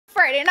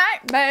Friday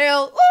night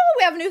mail. Oh,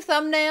 we have a new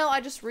thumbnail.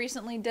 I just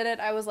recently did it.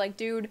 I was like,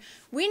 dude,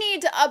 we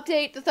need to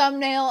update the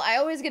thumbnail. I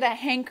always get a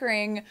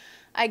hankering,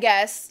 I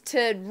guess,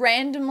 to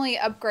randomly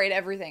upgrade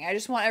everything. I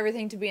just want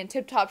everything to be in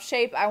tip-top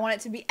shape. I want it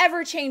to be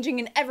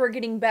ever-changing and ever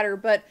getting better,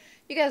 but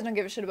you guys don't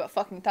give a shit about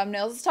fucking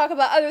thumbnails. Let's talk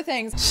about other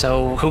things.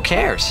 So, who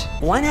cares?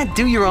 Why not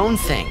do your own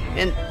thing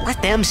and let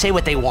them say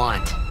what they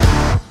want?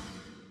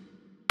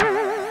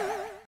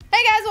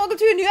 Hey guys, welcome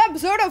to a new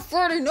episode of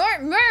Friday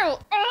Night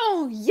Mail.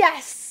 Oh,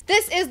 yes.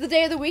 This is the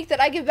day of the week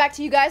that I give back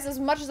to you guys as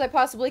much as I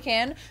possibly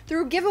can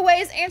through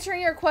giveaways,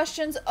 answering your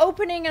questions,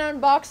 opening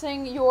and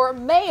unboxing your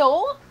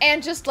mail,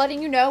 and just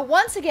letting you know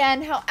once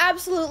again how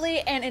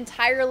absolutely and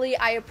entirely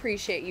I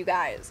appreciate you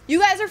guys. You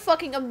guys are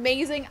fucking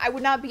amazing. I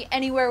would not be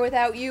anywhere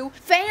without you.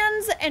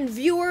 Fans and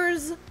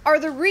viewers are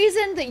the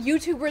reason that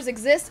YouTubers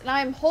exist, and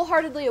I am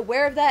wholeheartedly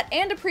aware of that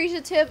and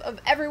appreciative of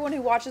everyone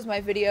who watches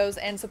my videos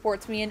and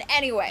supports me in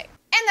any way.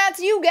 And that's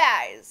you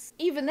guys,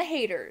 even the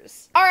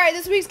haters. All right,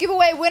 this week's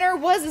giveaway winner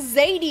was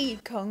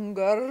Zadie.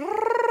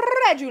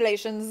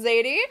 Congratulations,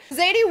 Zadie.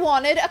 Zadie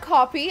wanted a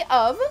copy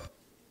of,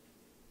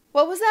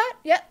 what was that?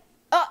 Yep,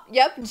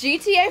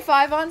 GTA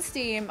 5 on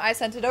Steam. I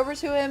sent it over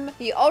to him.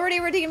 He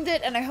already redeemed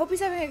it, and I hope he's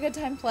having a good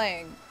time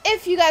playing.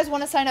 If you guys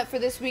want to sign up for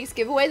this week's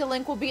giveaway, the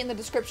link will be in the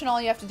description.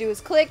 All you have to do is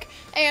click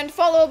and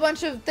follow a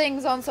bunch of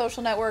things on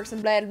social networks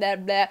and blah, blah,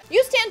 blah.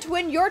 You stand to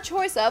win your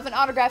choice of an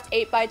autographed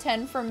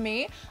 8x10 from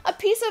me, a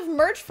piece of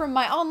merch from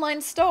my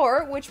online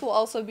store, which will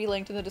also be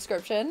linked in the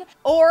description,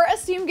 or a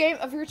Steam game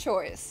of your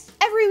choice.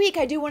 Every week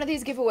I do one of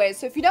these giveaways,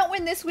 so if you don't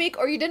win this week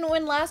or you didn't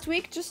win last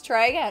week, just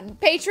try again.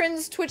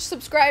 Patrons, Twitch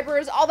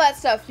subscribers, all that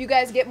stuff, you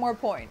guys get more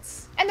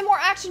points. And the more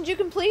actions you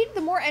complete,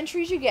 the more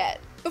entries you get.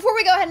 Before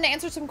we go ahead and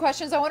answer some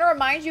questions, I want to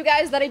remind you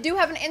guys that I do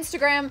have an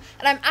Instagram,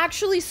 and I'm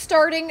actually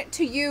starting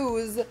to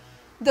use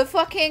the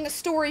fucking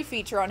story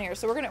feature on here.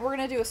 So we're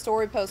gonna do a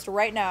story post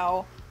right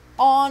now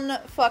on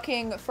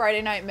fucking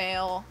Friday Night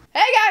Mail. Hey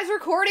guys,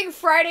 recording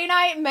Friday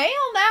Night Mail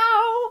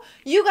now!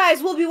 You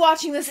guys will be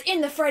watching this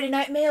in the Friday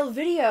Night Mail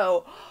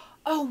video.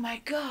 Oh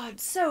my god,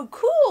 so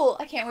cool!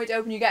 I can't wait to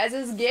open you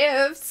guys'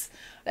 gifts.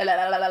 La la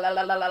la la la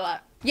la la la.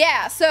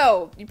 Yeah,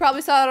 so, you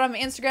probably saw it on my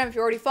Instagram if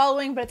you're already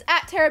following, but it's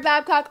at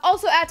tarababcock,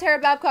 also at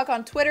tarababcock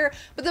on Twitter,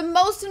 but the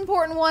most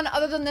important one,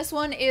 other than this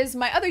one, is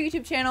my other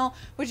YouTube channel,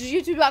 which is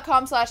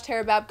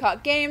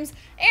youtube.com/tarababcockgames,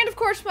 and of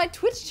course my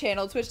Twitch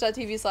channel,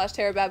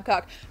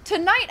 twitch.tv/tarababcock.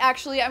 Tonight,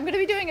 actually, I'm going to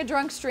be doing a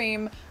drunk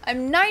stream.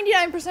 I'm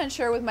 99%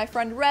 sure with my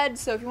friend Red,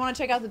 so if you want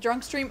to check out the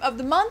drunk stream of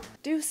the month,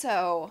 do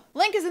so.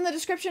 Link is in the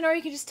description, or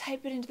you can just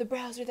type it into the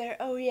browser there.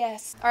 Oh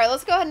yes. Alright,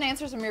 let's go ahead and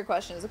answer some of your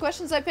questions. The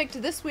questions I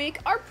picked this week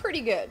are pretty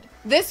good.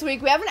 This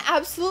week, we have an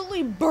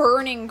absolutely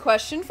burning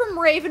question from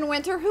Raven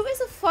Winter, who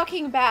is a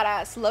fucking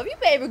badass. Love you,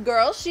 baby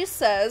girl. She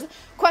says,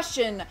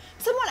 question,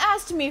 someone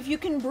asked me if you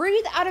can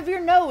breathe out of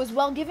your nose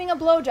while giving a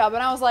blowjob,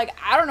 and I was like,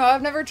 I don't know,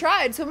 I've never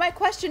tried, so my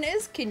question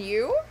is, can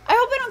you? I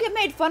hope I don't get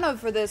made fun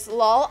of for this,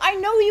 lol. I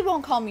know you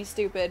won't call me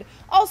stupid.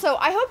 Also,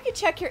 I hope you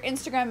check your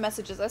Instagram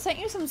messages. I sent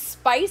you some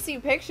spicy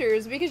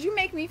pictures because you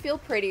make me feel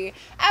pretty.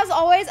 As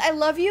always, I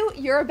love you.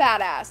 You're a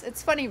badass.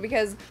 It's funny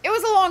because it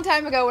was a long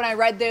time ago when I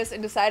read this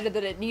and decided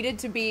that it needed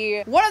to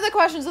be one of the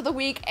questions of the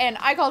week, and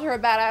I called her a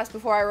badass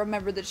before I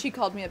remembered that she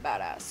called me a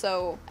badass.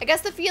 So I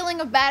guess the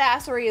feeling of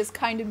badassery is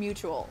kind of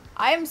mutual.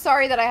 I am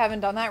sorry that I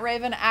haven't done that,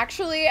 Raven.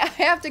 Actually, I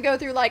have to go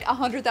through like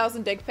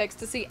 100,000 dick pics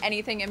to see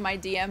anything in my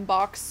DM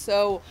box,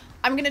 so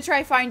I'm gonna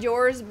try find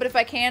yours, but if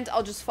I can't,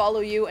 I'll just follow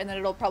you and then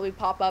it'll probably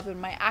pop up in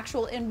my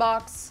actual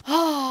inbox.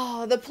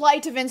 Oh, the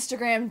plight of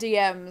Instagram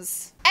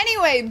DMs.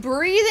 Anyway,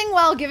 breathing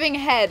while giving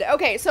head.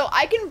 Okay, so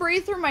I can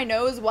breathe through my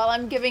nose while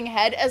I'm giving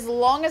head as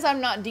long as I'm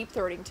not deep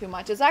throating too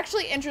much. It's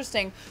actually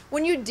interesting.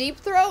 When you deep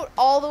throat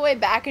all the way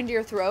back into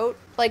your throat,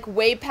 like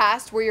way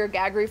past where your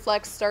gag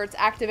reflex starts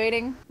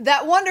activating,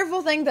 that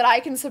wonderful thing that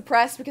I can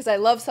suppress because I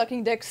love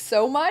sucking dick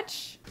so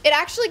much, it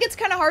actually gets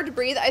kind of hard to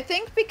breathe. I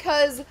think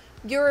because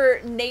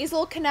your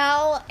nasal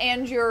canal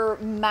and your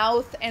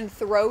mouth and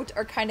throat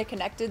are kind of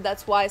connected.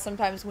 That's why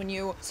sometimes when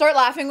you start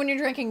laughing when you're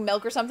drinking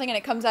milk or something and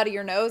it comes out of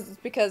your nose, it's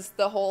because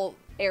the whole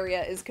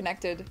area is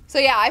connected. So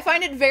yeah, I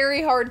find it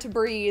very hard to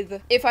breathe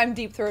if I'm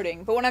deep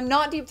throating, but when I'm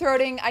not deep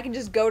throating, I can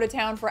just go to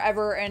town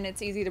forever and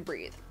it's easy to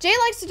breathe. Jay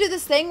likes to do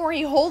this thing where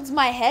he holds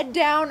my head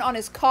down on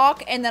his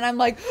cock and then I'm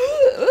like,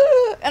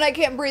 and I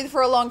can't breathe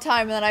for a long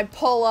time, and then I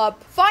pull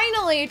up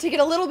finally to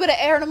get a little bit of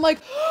air and I'm like,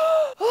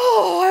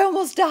 oh, I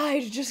almost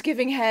died just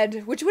giving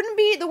head, which wouldn't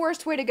be the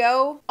worst way to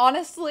go,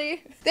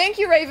 honestly. Thank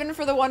you, Raven,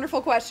 for the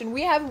wonderful question.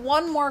 We have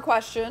one more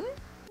question.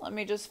 Let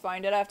me just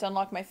find it. I have to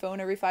unlock my phone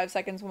every 5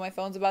 seconds when my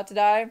phone's about to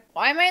die.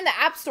 Why am I in the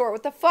App Store?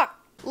 What the fuck?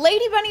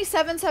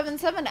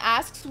 LadyBunny777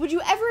 asks, would you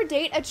ever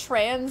date a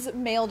trans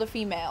male to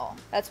female?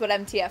 That's what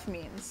MTF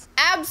means.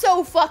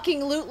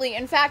 Abso-fucking-lutely.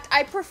 In fact,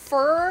 I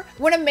prefer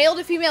when a male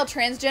to female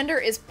transgender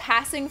is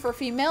passing for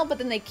female, but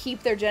then they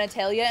keep their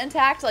genitalia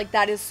intact. Like,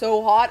 that is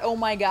so hot. Oh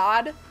my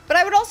god. But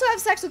I would also have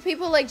sex with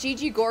people like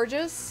Gigi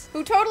Gorgeous,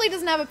 who totally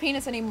doesn't have a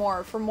penis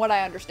anymore, from what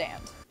I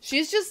understand.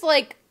 She's just,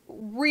 like,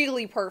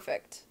 really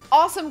perfect.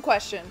 Awesome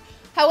question.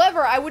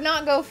 However, I would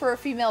not go for a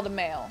female to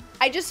male.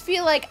 I just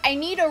feel like I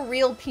need a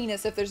real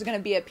penis if there's gonna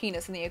be a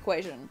penis in the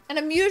equation. And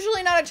I'm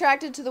usually not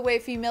attracted to the way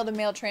female to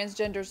male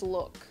transgenders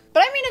look.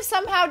 But I mean, if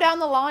somehow down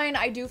the line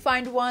I do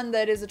find one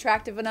that is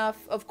attractive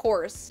enough, of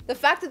course. The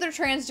fact that they're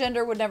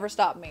transgender would never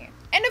stop me.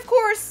 And of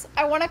course,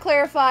 I want to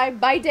clarify,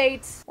 by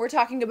date, we're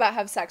talking about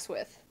have sex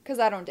with, because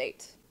I don't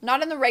date.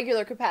 Not in the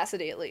regular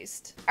capacity, at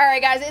least. All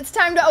right, guys, it's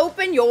time to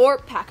open your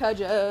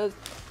packages.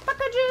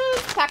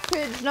 Packages.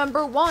 Package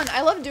number 1.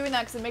 I love doing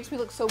that because it makes me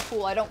look so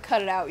cool. I don't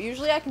cut it out.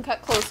 Usually I can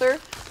cut closer,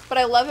 but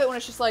I love it when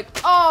it's just like,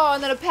 oh,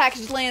 and then a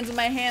package lands in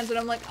my hands and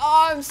I'm like,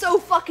 oh, I'm so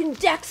fucking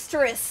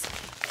dexterous.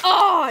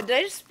 Oh, did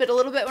I just spit a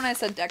little bit when I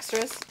said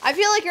dexterous? I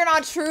feel like you're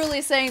not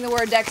truly saying the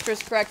word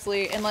dexterous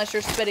correctly unless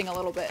you're spitting a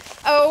little bit.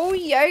 Oh,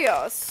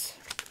 yes.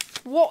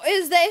 What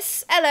is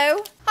this?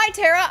 Hello. Hi,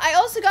 Tara. I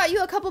also got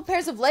you a couple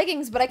pairs of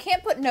leggings, but I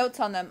can't put notes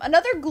on them.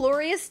 Another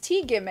glorious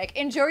tea gimmick.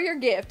 Enjoy your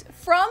gift.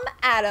 From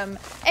Adam,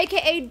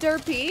 aka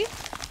Derpy.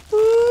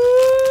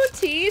 Ooh,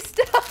 tea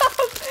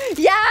stuff.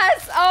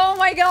 Yes. Oh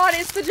my god.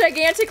 It's the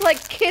gigantic,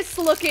 like,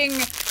 kiss-looking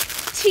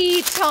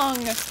tea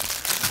tongue.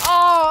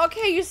 Oh,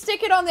 okay, you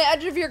stick it on the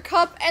edge of your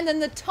cup and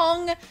then the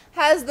tongue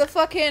has the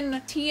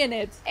fucking tea in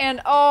it. And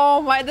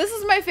oh my, this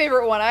is my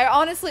favorite one. I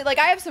honestly, like,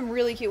 I have some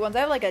really cute ones. I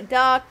have like a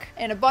duck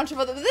and a bunch of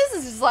other, this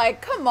is just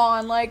like, come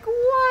on, like,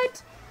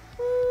 what?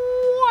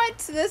 What?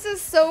 This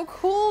is so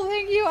cool.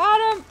 Thank you,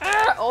 Adam.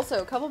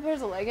 Also, a couple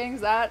pairs of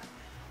leggings, that,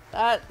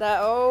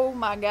 oh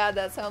my god,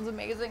 that sounds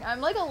amazing.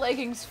 I'm like a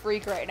leggings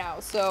freak right now,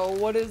 so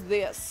what is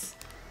this?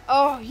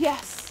 Oh,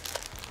 yes.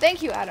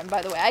 Thank you, Adam,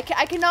 by the way. I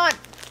cannot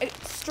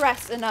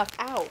stress enough.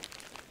 Ow.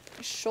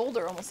 My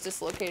shoulder almost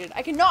dislocated.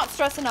 I cannot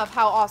stress enough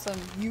how awesome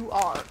you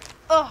are.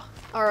 Ugh.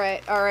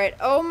 Alright, alright.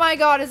 Oh my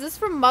god, is this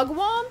from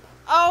Mugwump?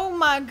 Oh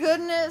my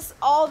goodness.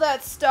 All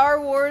that Star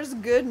Wars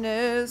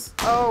goodness.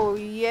 Oh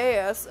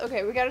yes.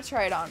 Okay, we gotta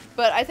try it on.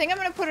 But I think I'm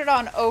gonna put it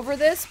on over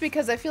this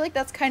because I feel like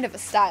that's kind of a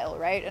style,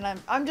 right? And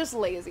I'm just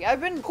lazy.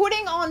 I've been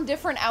putting on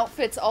different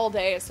outfits all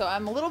day, so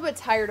I'm a little bit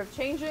tired of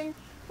changing,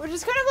 which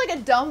is kind of like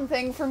a dumb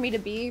thing for me to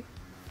be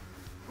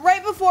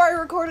right before I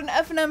record an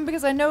F&M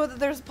because I know that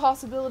there's a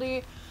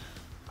possibility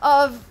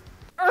of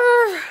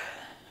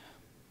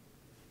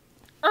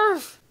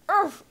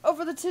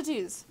over the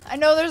titties. I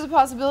know there's a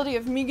possibility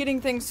of me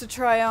getting things to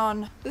try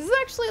on. This is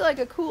actually like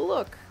a cool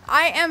look.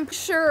 I am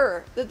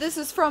sure that this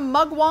is from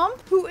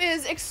Mugwump, who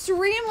is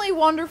extremely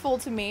wonderful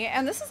to me,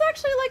 and this is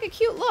actually like a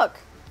cute look.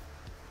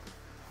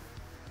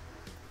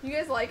 You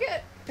guys like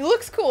it? It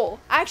looks cool.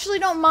 I actually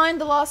don't mind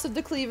the loss of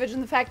the cleavage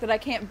and the fact that I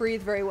can't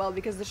breathe very well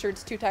because the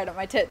shirt's too tight on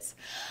my tits.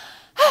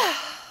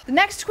 The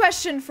next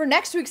question for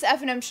next week's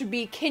F&M should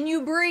be, can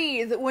you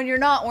breathe when you're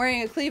not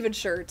wearing a cleavage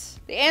shirt?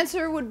 The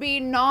answer would be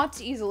not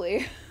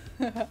easily.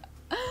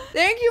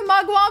 Thank you,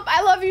 Mugwump.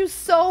 I love you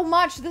so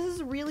much. This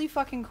is really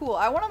fucking cool.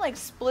 I want to like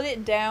split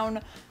it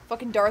down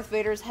fucking Darth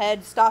Vader's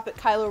head, stop at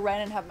Kylo Ren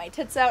and have my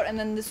tits out, and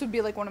then this would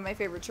be like one of my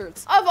favorite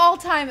shirts of all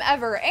time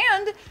ever.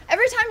 And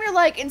every time you're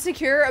like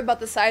insecure about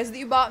the size that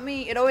you bought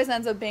me, it always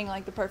ends up being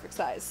like the perfect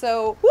size.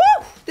 So,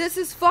 woo! This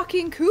is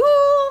fucking cool.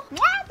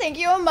 Mwah! Thank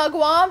you,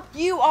 Mugwump.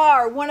 You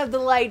are one of the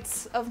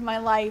lights of my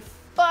life.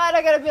 But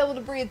I gotta be able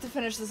to breathe to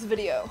finish this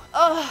video.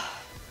 Oh,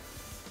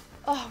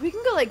 we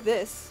can go like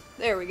this.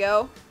 There we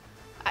go.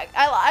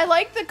 I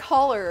like the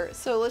collar,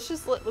 so let's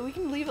just we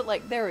can leave it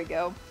like, there we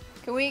go.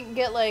 Can we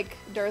get like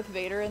Darth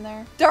Vader in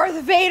there?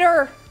 Darth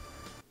Vader!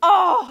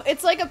 Oh,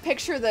 it's like a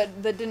picture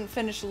that didn't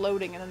finish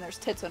loading and then there's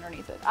tits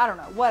underneath it. I don't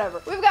know,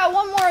 whatever. We've got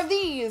one more of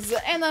these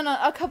and then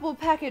a couple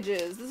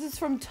packages. This is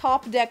from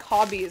Top Deck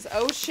Hobbies.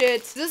 Oh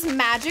shit, is this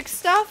magic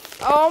stuff?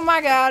 Oh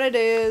my god, it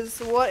is.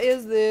 What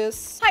is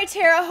this? Hi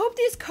Tara, hope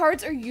these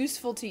cards are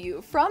useful to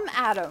you. From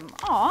Adam.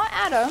 Aw,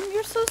 Adam,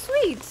 you're so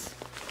sweet.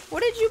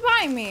 What did you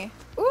buy me?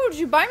 Ooh, did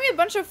you buy me a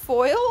bunch of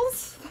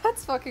foils?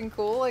 That's fucking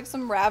cool. Like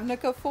some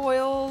Ravnica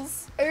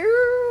foils.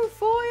 Ooh,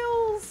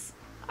 foils.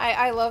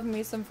 I love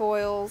me some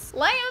foils.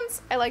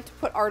 Lands. I like to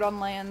put art on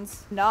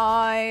lands.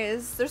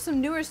 Nice. There's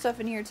some newer stuff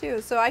in here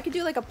too. So I could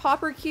do like a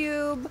popper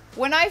cube.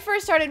 When I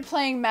first started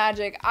playing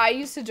Magic, I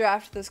used to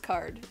draft this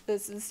card.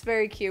 This is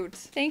very cute.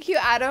 Thank you,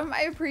 Adam.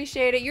 I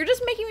appreciate it. You're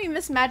just making me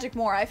miss Magic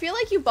more. I feel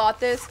like you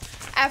bought this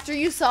after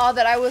you saw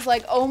that I was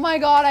like, oh my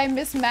god, I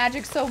miss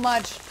Magic so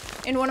much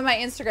in one of my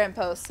Instagram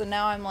posts. And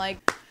now I'm like,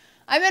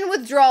 I'm in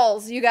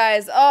withdrawals, you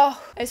guys.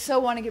 Oh, I so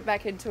want to get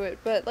back into it,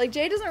 but like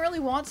Jay doesn't really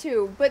want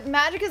to. But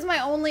Magic is my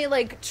only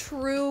like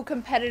true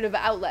competitive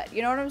outlet.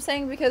 You know what I'm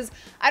saying? Because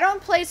I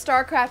don't play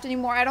StarCraft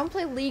anymore. I don't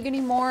play League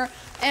anymore.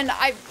 And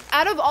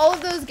out of all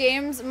of those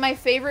games, my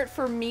favorite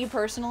for me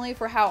personally,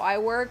 for how I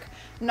work,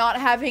 not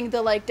having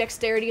the like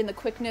dexterity and the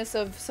quickness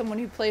of someone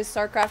who plays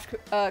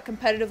StarCraft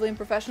competitively and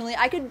professionally,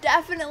 I could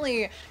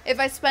definitely, if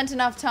I spent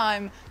enough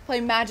time,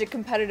 play Magic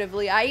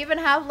competitively. I even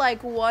have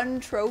like one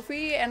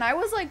trophy and I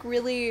was like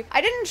really,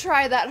 I didn't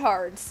try that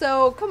hard.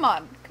 So come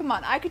on,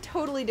 I could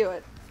totally do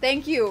it.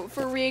 Thank you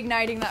for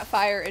reigniting that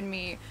fire in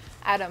me,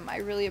 Adam. I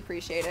really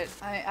appreciate it.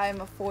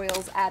 I'm a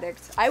foils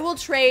addict. I will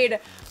trade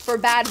for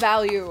bad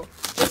value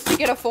just to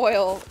get a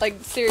foil, like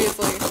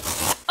seriously.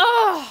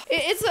 Oh,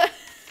 it's a...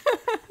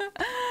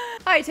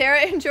 Hi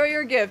Tara, enjoy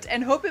your gift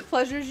and hope it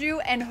pleasures you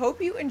and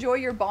hope you enjoy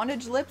your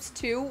bondage lips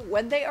too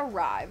when they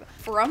arrive.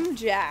 From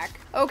Jack.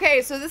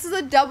 Okay, so this is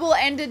a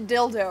double-ended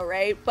dildo,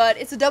 right? But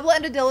it's a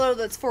double-ended dildo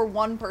that's for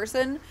one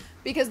person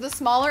because the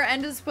smaller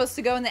end is supposed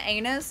to go in the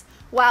anus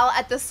while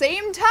at the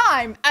same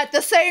time,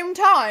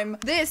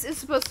 this is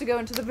supposed to go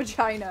into the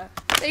vagina.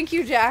 Thank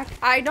you, Jack.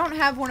 I don't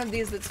have one of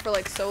these that's for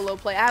like solo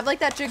play. I have like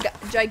that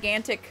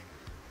gigantic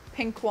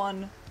pink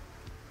one.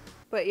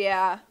 But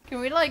yeah, can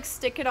we like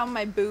stick it on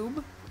my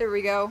boob? There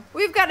we go.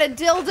 We've got a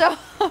dildo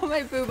on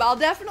my boob. I'll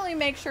definitely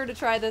make sure to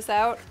try this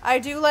out. I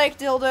do like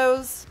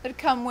dildos that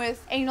come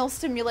with anal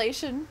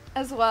stimulation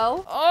as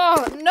well.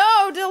 Oh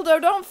no, dildo,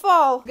 don't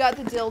fall. Got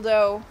the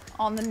dildo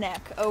on the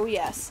neck. Oh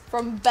yes.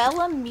 From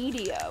Bella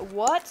Media.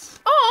 What?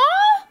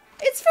 Aw!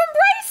 It's from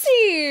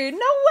Brycey! No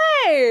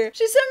way!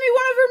 She sent me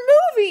one of her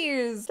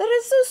movies! That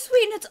is so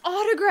sweet and it's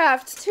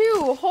autographed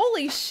too.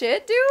 Holy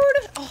shit,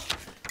 dude. Oh.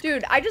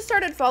 Dude, I just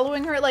started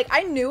following her. Like,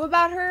 I knew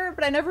about her,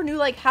 but I never knew,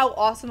 like, how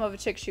awesome of a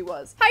chick she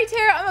was. Hi,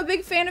 Tara. I'm a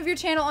big fan of your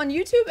channel on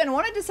YouTube and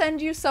wanted to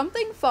send you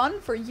something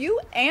fun for you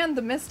and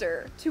the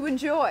mister to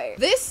enjoy.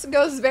 This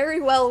goes very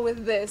well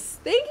with this.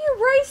 Thank you,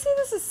 Brycey.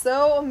 This is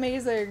so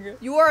amazing.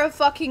 You are a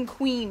fucking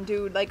queen,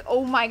 dude. Like,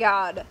 oh my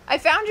god. I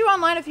found you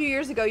online a few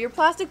years ago. Your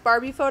plastic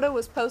Barbie photo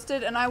was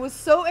posted, and I was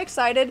so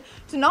excited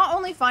to not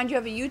only find you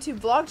have a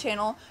YouTube vlog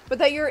channel, but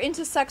that you're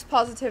into sex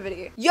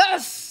positivity.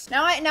 Yes!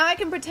 Now I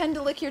can pretend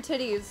to lick your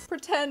titties.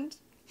 Pretend.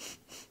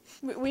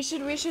 We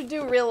should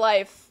do real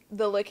life,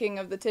 the licking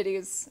of the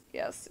titties.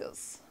 Yes,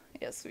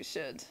 we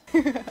should.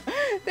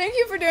 Thank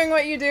you for doing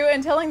what you do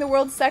and telling the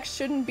world sex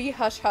shouldn't be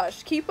hush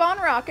hush. Keep on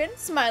rockin',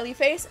 smiley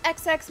face,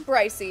 XX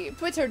Brycey.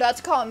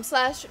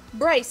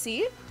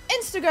 Twitter.com/Brycey.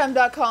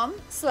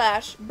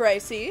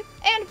 Instagram.com/Brycey.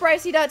 And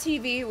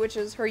Brycey.tv, which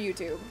is her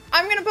YouTube.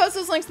 I'm gonna post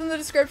those links in the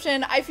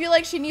description. I feel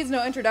like she needs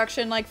no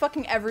introduction. Like,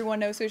 fucking everyone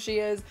knows who she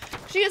is.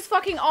 She is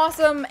fucking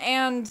awesome,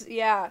 and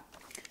yeah.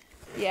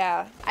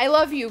 Yeah. I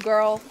love you,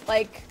 girl.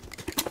 Like,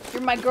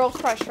 you're my girl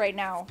crush right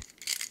now.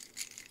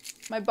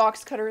 My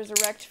box cutter is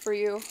erect for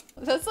you.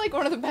 That's like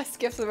one of the best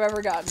gifts I've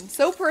ever gotten.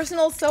 So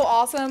personal, so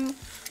awesome,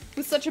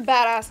 with such a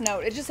badass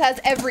note. It just has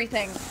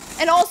everything.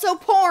 And also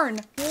porn.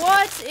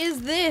 What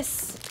is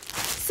this?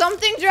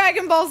 Something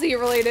Dragon Ball Z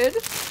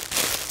related.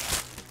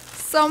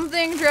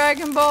 Something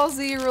Dragon Ball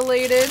Z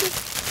related.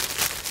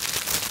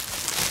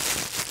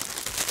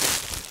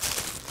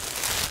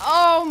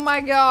 Oh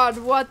my god,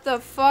 what the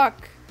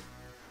fuck?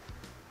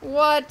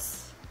 What?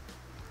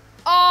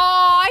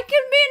 Oh, I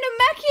can be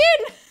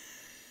Namekian!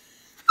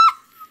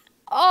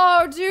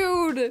 Oh,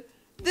 dude.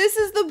 This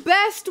is the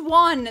best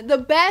one. The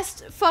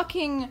best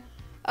fucking,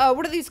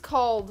 what are these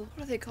called?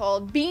 What are they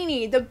called?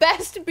 Beanie. The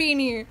best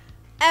beanie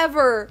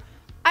ever.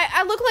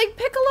 I look like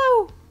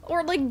Piccolo.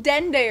 Or like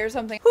Dende or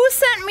something. Who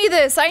sent me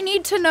this? I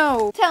need to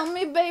know. Tell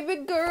me, baby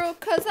girl,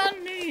 cause I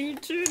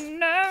need to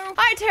know.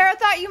 Hi, Tara.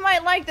 Thought you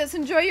might like this.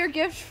 Enjoy your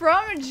gift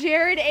from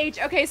Jared H.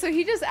 Okay, so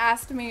he just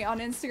asked me on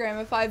Instagram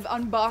if I've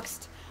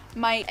unboxed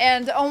my,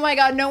 and oh my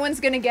god, no one's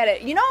gonna get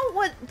it. You know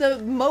what the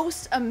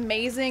most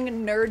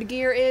amazing nerd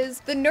gear is?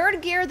 The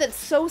nerd gear that's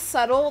so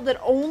subtle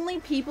that only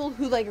people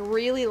who like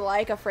really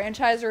like a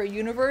franchise or a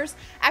universe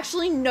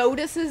actually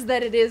notices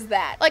that it is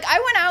that. Like, I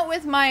went out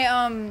with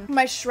my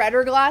my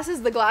Shredder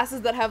glasses, the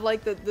glasses that have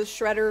like the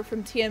Shredder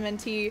from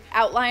TMNT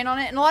outline on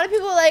it, and a lot of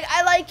people are like,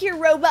 I like your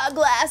robot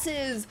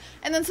glasses,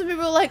 and then some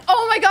people are like,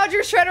 oh my god,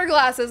 your Shredder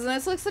glasses, and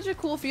it's like such a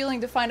cool feeling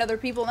to find other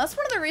people, and that's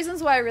one of the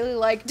reasons why I really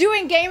like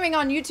doing gaming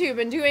on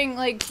YouTube and doing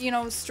like, you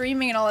know,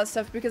 streaming and all that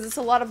stuff, because it's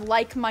a lot of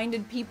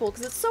like-minded people,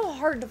 because it's so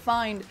hard to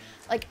find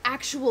like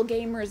actual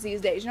gamers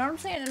these days, you know what I'm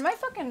saying? And my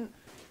fucking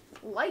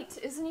light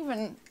isn't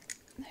even,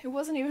 it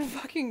wasn't even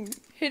fucking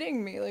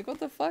hitting me, like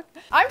what the fuck?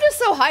 I'm just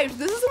so hyped.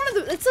 This is one of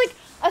the, it's like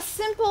a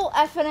simple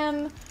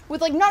F&M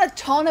with like not a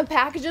ton of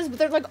packages, but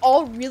they're like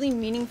all really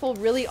meaningful,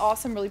 really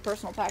awesome, really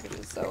personal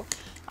packages, so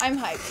I'm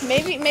hyped.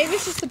 Maybe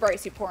it's just the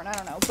Brycey porn, I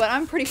don't know, but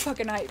I'm pretty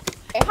fucking hyped.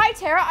 Hey, hi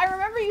Tara, I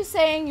remember you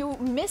saying you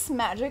miss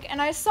magic,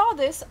 and I saw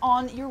this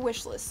on your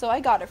wish list, so I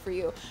got it for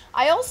you.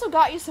 I also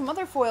got you some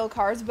other foil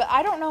cards, but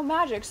I don't know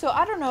magic, so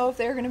I don't know if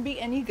they're gonna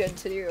be any good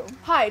to you.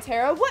 Hi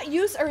Tara, what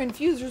use are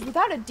infusers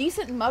without a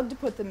decent mug to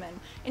put them in?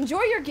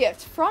 Enjoy your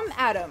gift, from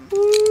Adam.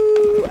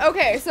 Ooh.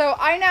 Okay, so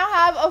I now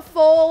have a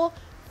full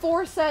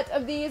 4 set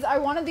of these. I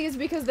wanted these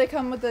because they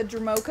come with a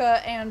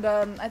Dramoka and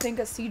I think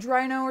a Siege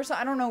Rhino or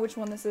something. I don't know which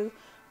one this is.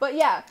 But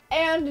yeah,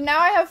 and now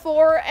I have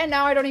 4, and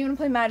now I don't even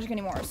play Magic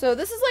anymore. So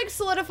this is like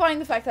solidifying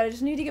the fact that I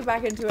just need to get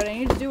back into it. I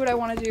need to do what I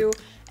want to do,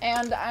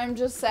 and I'm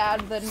just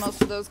sad that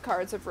most of those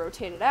cards have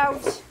rotated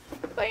out.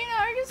 But you know,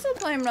 I can still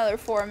play them in other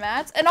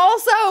formats. And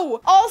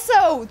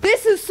also,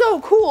 this is so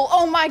cool.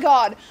 Oh my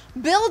god.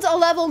 Build a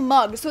level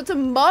mug. So it's a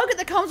mug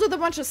that comes with a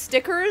bunch of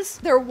stickers.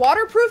 They're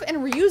waterproof and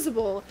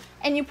reusable.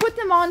 and you put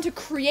them on to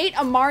create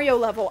a Mario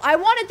level. I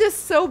wanted this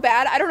so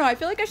bad. I don't know. I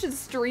feel like I should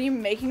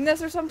stream making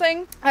this or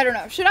something. I don't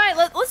know. Should I?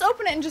 Let's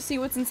open it and just see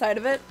what's inside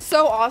of it.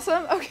 So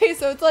awesome. Okay,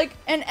 so it's like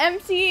an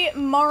empty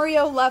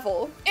Mario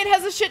level. It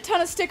has a shit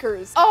ton of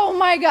stickers. Oh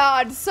my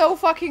god, so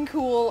fucking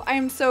cool. I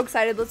am so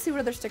excited. Let's see what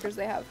other stickers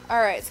they have. All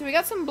right, so we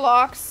got some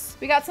blocks.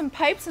 We got some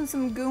pipes and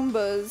some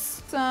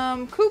Goombas.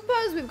 Some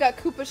Koopas. We've got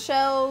Koopa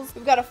shells.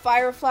 We've got a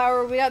fire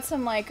flower. We got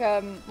some like,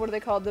 what are they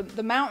called?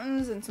 The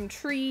mountains and some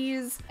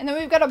trees. And then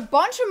we've got a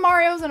bunch of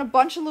Marios and a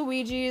bunch of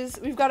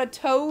Luigis. We've got a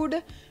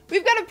Toad.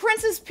 We've got a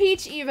Princess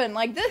Peach even.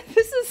 Like,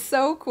 this is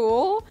so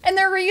cool. And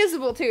they're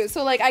reusable too.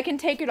 So like, I can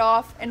take it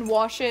off and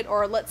wash it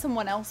or let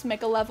someone else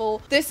make a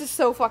level. This is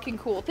so fucking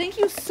cool. Thank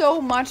you so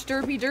much,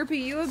 Derpy.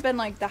 Derpy, you have been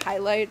like the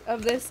highlight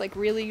of this. Like,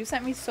 really, you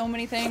sent me so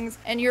many things.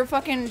 And you're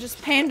fucking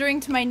just pandering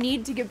to my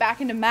need to get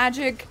back into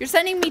Magic. You're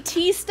sending me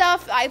tea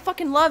stuff. I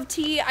fucking love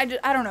tea. I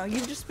don't know.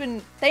 You've just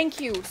been, thank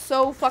you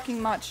so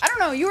fucking much. I don't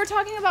know. You were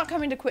talking about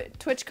coming to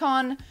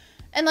TwitchCon.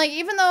 And like,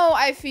 even though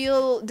I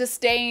feel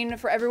disdain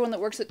for everyone that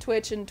works at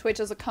Twitch and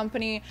Twitch as a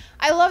company,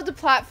 I love the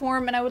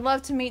platform and I would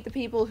love to meet the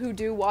people who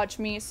do watch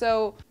me,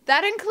 so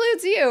that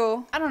includes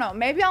you. I don't know,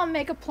 maybe I'll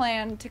make a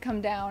plan to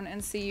come down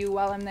and see you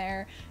while I'm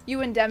there.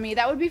 You and Demi,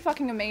 that would be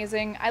fucking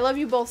amazing. I love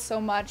you both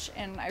so much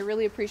and I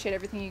really appreciate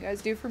everything you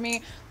guys do for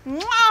me.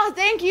 Mwah!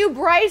 Thank you,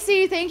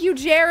 Brycey. Thank you,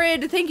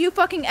 Jared. Thank you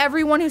fucking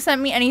everyone who sent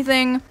me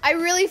anything. I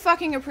really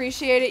fucking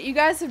appreciate it. You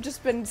guys have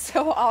just been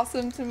so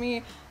awesome to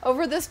me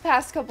over this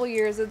past couple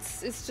years.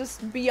 It's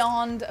just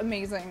beyond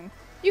amazing.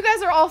 You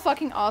guys are all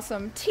fucking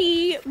awesome.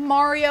 T,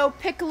 Mario,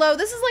 Piccolo.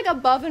 This is like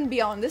above and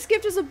beyond. This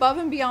gift is above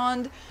and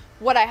beyond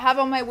what I have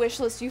on my wish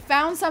list. You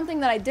found something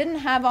that I didn't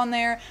have on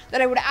there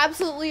that I would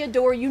absolutely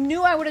adore. You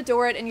knew I would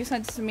adore it and you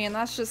sent it to me, and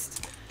that's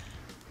just...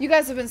 You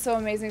guys have been so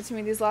amazing to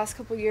me these last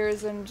couple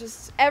years and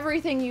just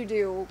everything you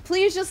do.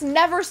 Please just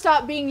never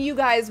stop being you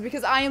guys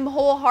because I am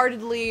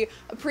wholeheartedly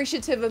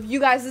appreciative of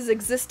you guys'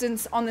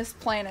 existence on this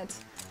planet.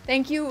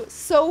 Thank you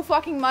so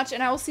fucking much,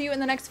 and I will see you in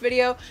the next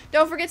video.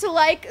 Don't forget to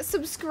like,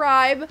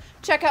 subscribe,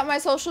 check out my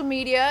social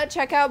media,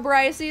 check out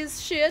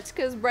BRYCI'S shit,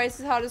 because Bryce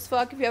is hot as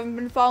fuck. If you haven't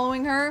been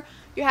following her,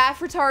 you're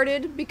half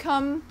retarded.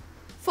 Become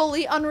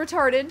fully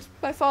unretarded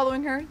by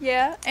following her,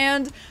 yeah.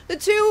 And the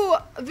 2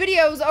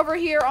 videos over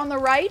here on the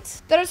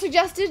right that are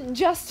suggested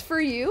just for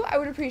you, I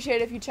would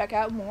appreciate if you check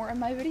out more of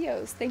my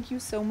videos. Thank you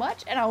so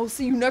much, and I will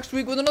see you next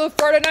week with another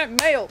Friday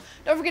Night Mail.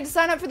 Don't forget to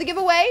sign up for the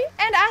giveaway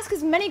and ask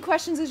as many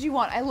questions as you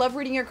want. I love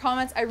reading your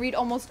comments. I read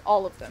almost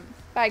all of them.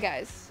 Bye,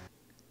 guys.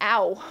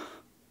 Ow. I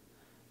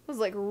was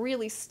like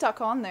really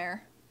stuck on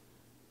there.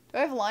 Do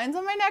I have lines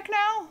on my neck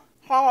now?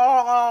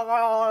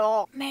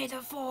 May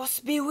the force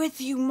be with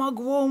you,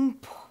 mugwump.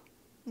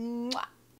 Mwah.